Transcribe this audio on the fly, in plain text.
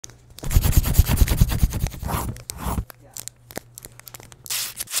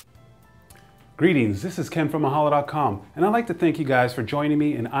Greetings, this is Ken from Mahalo.com, and I'd like to thank you guys for joining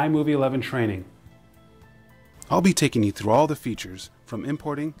me in iMovie 11 training. I'll be taking you through all the features, from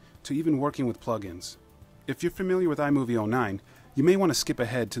importing to even working with plugins. If you're familiar with iMovie 09, you may want to skip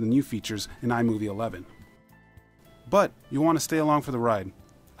ahead to the new features in iMovie 11. But you'll want to stay along for the ride.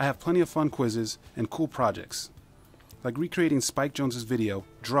 I have plenty of fun quizzes and cool projects, like recreating Spike Jonze's video,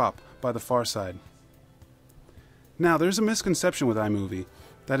 Drop, by The Far Side. Now, there's a misconception with iMovie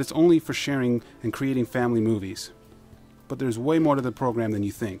that it's only for sharing and creating family movies. But there's way more to the program than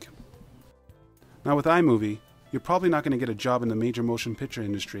you think. Now with iMovie, you're probably not going to get a job in the major motion picture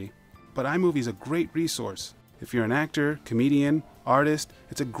industry, but iMovie is a great resource. If you're an actor, comedian, artist,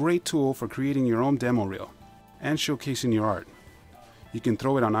 it's a great tool for creating your own demo reel and showcasing your art. You can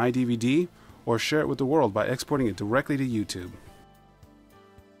throw it on iDVD or share it with the world by exporting it directly to YouTube.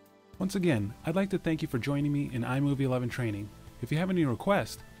 Once again, I'd like to thank you for joining me in iMovie 11 training. If you have any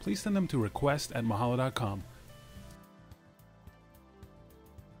requests, please send them to request@mahalo.com.